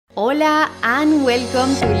Hola and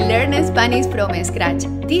welcome to Learn Spanish from Scratch.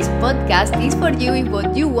 This podcast is for you if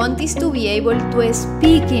what you want is to be able to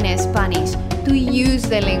speak in Spanish, to use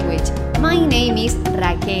the language. My name is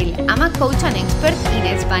Raquel. I'm a coach and expert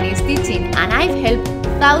in Spanish teaching, and I've helped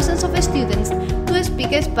thousands of students to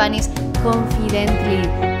speak Spanish confidently.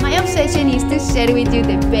 My obsession is to share with you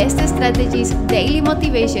the best strategies, daily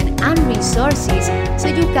motivation, and resources so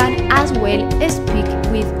you can as well speak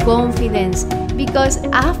with confidence. Because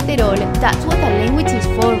after all, that's what a language is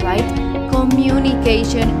for, right?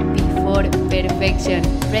 Communication before perfection.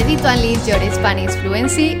 Ready to unleash your Spanish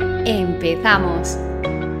fluency? ¡Empezamos!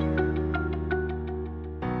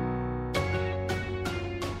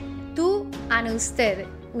 Tú and usted.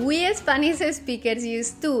 We Spanish speakers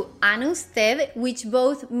use tú and usted, which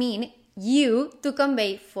both mean you, to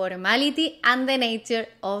convey formality and the nature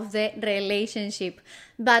of the relationship.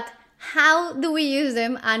 But how do we use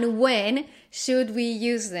them and when should we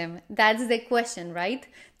use them? That's the question, right?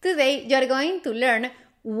 Today you're going to learn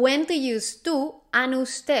when to use tú and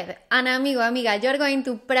usted. And amigo, amiga, you're going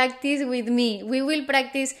to practice with me. We will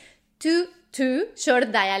practice two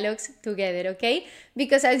short dialogues together, okay?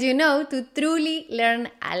 Because as you know, to truly learn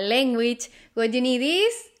a language, what you need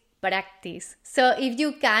is practice. So if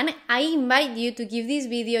you can, I invite you to give this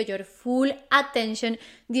video your full attention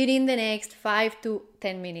during the next 5 to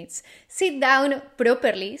 10 minutes. Sit down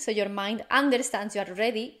properly so your mind understands you are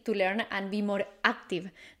ready to learn and be more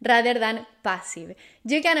active rather than passive.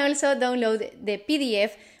 You can also download the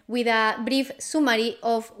PDF with a brief summary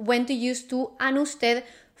of when to use tú and usted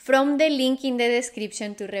from the link in the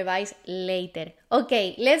description to revise later.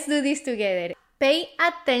 Okay, let's do this together. Pay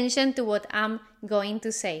attention to what I'm going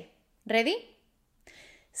to say. Ready?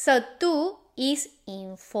 So, tú is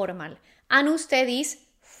informal and usted is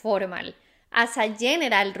formal. As a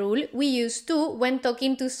general rule, we use tú when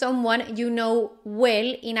talking to someone you know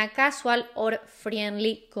well in a casual or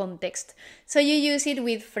friendly context. So you use it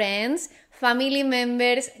with friends, family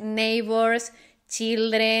members, neighbors,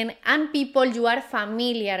 children, and people you are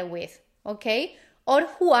familiar with, okay? Or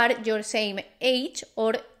who are your same age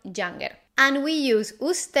or younger. And we use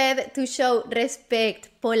usted to show respect,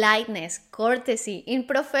 politeness, courtesy in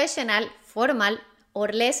professional, formal, or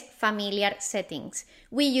less familiar settings.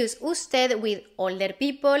 We use usted with older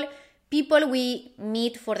people, people we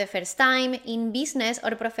meet for the first time in business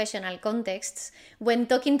or professional contexts, when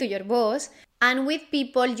talking to your boss, and with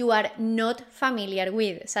people you are not familiar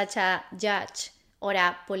with, such as a judge or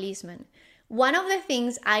a policeman. One of the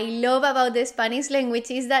things I love about the Spanish language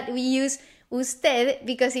is that we use usted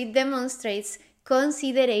because it demonstrates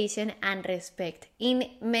consideration and respect. In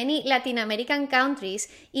many Latin American countries,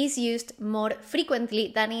 it's used more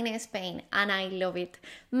frequently than in Spain, and I love it.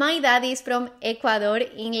 My dad is from Ecuador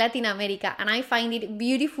in Latin America, and I find it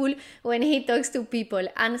beautiful when he talks to people,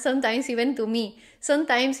 and sometimes even to me.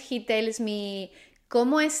 Sometimes he tells me,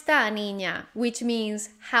 ¿Cómo está, niña? Which means,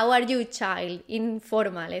 how are you, child, in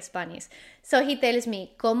formal Spanish. So he tells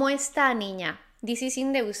me, ¿Cómo está, niña? This is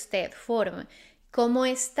in the usted form. ¿Cómo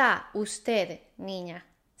está usted, niña?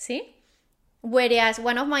 See? Whereas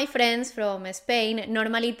one of my friends from Spain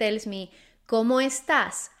normally tells me, ¿Cómo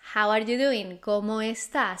estás? How are you doing? ¿Cómo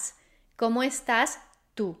estás? ¿Cómo estás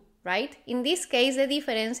tú? Right? In this case, the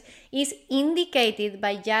difference is indicated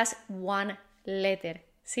by just one letter.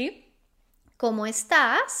 See? ¿Cómo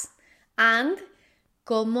estás? And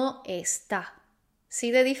 ¿Cómo está? See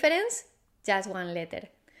the difference? Just one letter.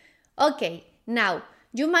 Okay, now,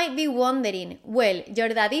 you might be wondering, well, your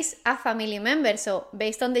dad is a family member, so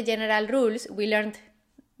based on the general rules we learned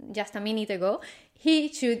just a minute ago,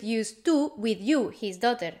 he should use tú with you, his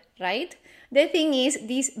daughter, right? The thing is,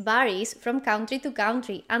 this varies from country to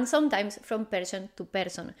country and sometimes from person to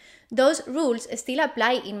person. Those rules still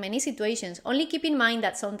apply in many situations, only keep in mind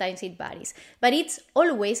that sometimes it varies. But it's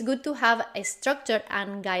always good to have a structure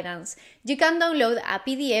and guidance. You can download a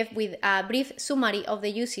PDF with a brief summary of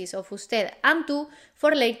the uses of usted and tú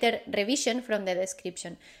for later revision from the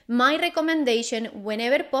description. My recommendation,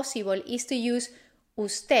 whenever possible, is to use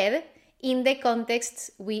usted in the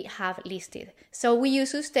contexts we have listed. So we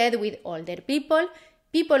use usted with older people,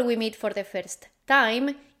 people we meet for the first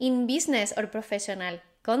time, in business or professional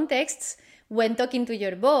contexts, when talking to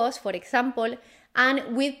your boss, for example,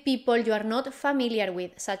 and with people you are not familiar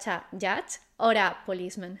with, such as a judge or a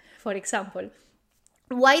policeman, for example.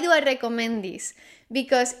 Why do I recommend this?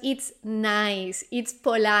 Because it's nice, it's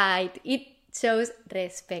polite, it shows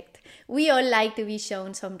respect. We all like to be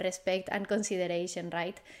shown some respect and consideration,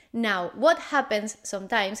 right? Now, what happens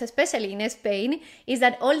sometimes, especially in Spain, is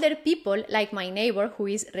that older people, like my neighbor who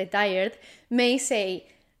is retired, may say,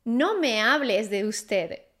 no me hables de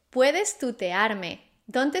usted, puedes tutearme.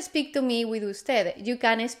 Don't speak to me with usted. You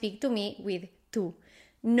can speak to me with tú.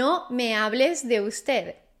 No me hables de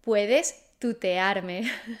usted. Puedes tutearme.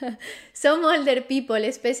 Some older people,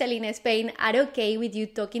 especially in Spain, are okay with you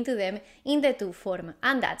talking to them in the tú form,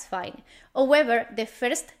 and that's fine. However, the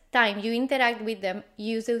first time you interact with them,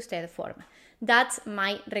 use the usted form. That's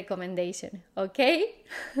my recommendation, okay?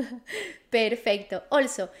 Perfecto.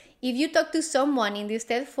 Also, if you talk to someone in the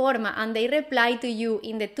usted form and they reply to you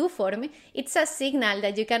in the tú form, it's a signal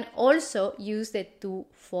that you can also use the tú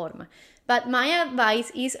form. But my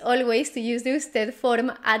advice is always to use the usted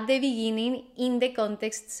form at the beginning in the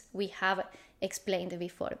contexts we have explained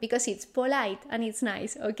before, because it's polite and it's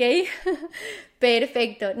nice, okay?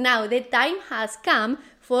 Perfecto. Now the time has come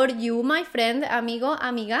for you, my friend, amigo,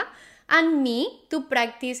 amiga, and me to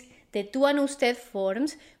practice the tú and usted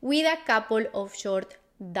forms with a couple of short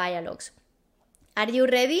dialogues. Are you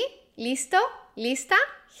ready? ¿Listo? ¿Lista?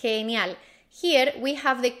 Genial. Here we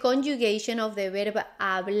have the conjugation of the verb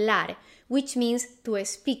hablar, which means to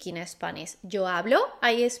speak in Spanish. Yo hablo,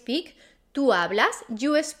 I speak. Tú hablas,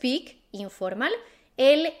 you speak, informal.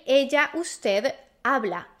 Él, ella, usted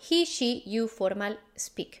habla. He, she, you, formal,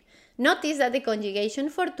 speak. Notice that the conjugation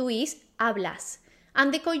for tú is hablas.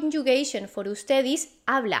 And the conjugation for usted is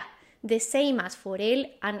habla, the same as for él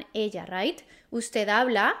and ella, right? Usted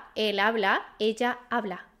habla, él habla, ella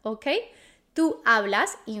habla, okay? Tú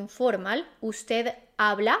hablas informal, usted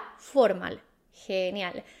habla formal.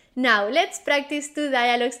 Genial. Now, let's practice two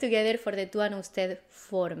dialogues together for the tú and usted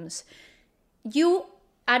forms. You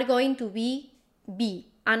are going to be B,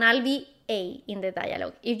 and I'll be A in the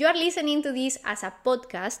dialogue. If you are listening to this as a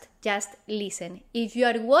podcast, just listen. If you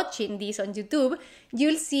are watching this on YouTube,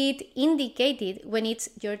 you'll see it indicated when it's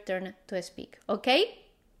your turn to speak, okay?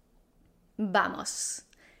 Vamos.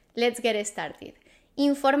 Let's get started.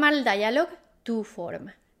 Informal dialogue, tú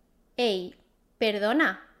form. A.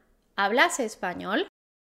 Perdona, ¿hablas español?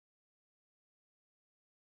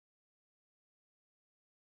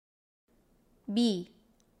 B.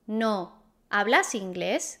 No, ¿hablas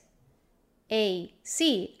inglés? A.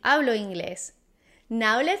 Sí, hablo inglés.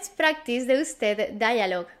 Now let's practice the usted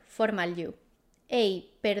dialogue, formal you. A.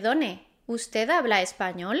 Perdone, ¿usted habla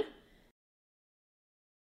español?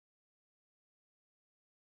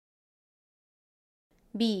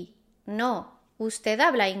 B. No, ¿usted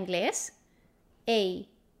habla inglés? A.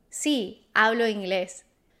 Sí, hablo inglés.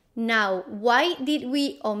 Now, why did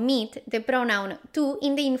we omit the pronoun tú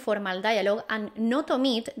in the informal dialogue and not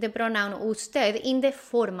omit the pronoun usted in the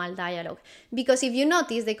formal dialogue? Because if you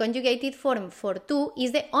notice, the conjugated form for tú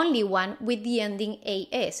is the only one with the ending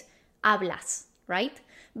as, hablas, right?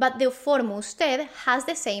 But the form usted has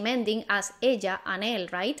the same ending as ella and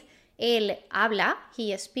él, right? Él habla,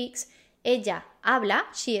 he speaks. Ella habla,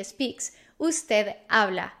 she speaks. Usted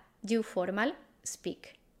habla, you formal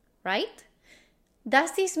speak, right?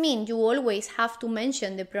 Does this mean you always have to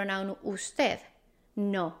mention the pronoun usted?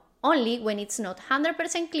 No, only when it's not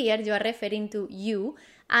 100% clear you are referring to you,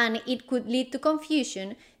 and it could lead to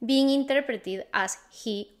confusion being interpreted as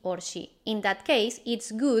he or she. In that case,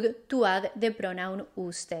 it's good to add the pronoun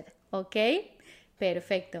usted, okay?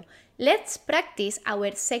 Perfecto. Let's practice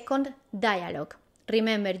our second dialogue.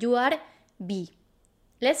 Remember, you are B.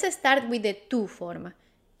 Let's start with the tú form.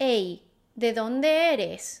 A. ¿De dónde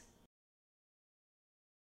eres?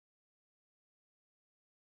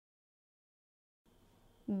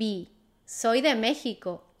 B. Soy de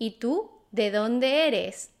México. ¿Y tú? ¿De dónde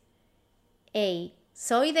eres? A.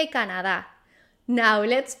 Soy de Canadá. Now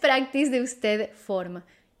let's practice the usted form.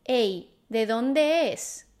 A. ¿De dónde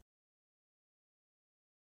es?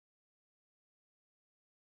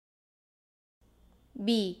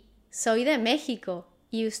 B. Soy de México.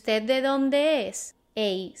 ¿Y usted de dónde es?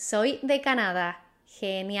 A. Soy de Canadá.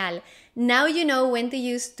 Genial. Now you know when to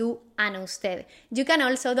use tú and usted. You can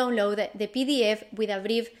also download the PDF with a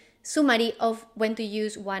brief summary of when to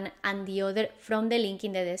use one and the other from the link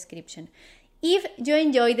in the description. If you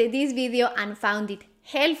enjoyed this video and found it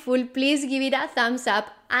helpful, please give it a thumbs up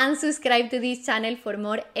and subscribe to this channel for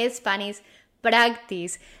more Spanish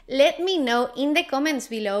practice. Let me know in the comments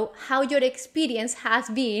below how your experience has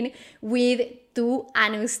been with tú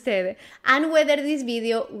and usted and whether this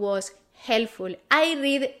video was helpful. I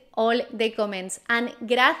read all the comments, and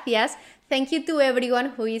gracias, thank you to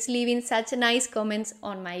everyone who is leaving such nice comments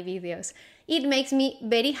on my videos. It makes me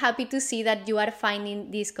very happy to see that you are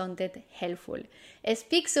finding this content helpful.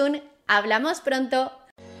 Speak soon, hablamos pronto.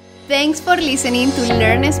 Thanks for listening to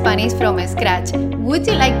Learn Spanish from Scratch. Would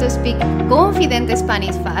you like to speak confident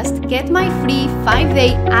Spanish fast? Get my free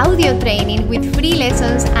 5-day audio training with free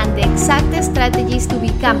lessons and the exact strategies to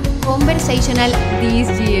become conversational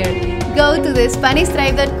this year. go to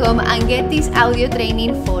thespanishtribe.com and get this audio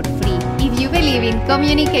training for free. If you believe in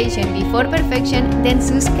communication before perfection, then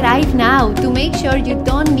subscribe now to make sure you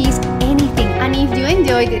don't miss anything. And if you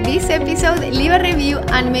enjoyed this episode, leave a review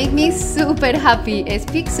and make me super happy.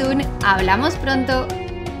 Speak soon. Hablamos pronto.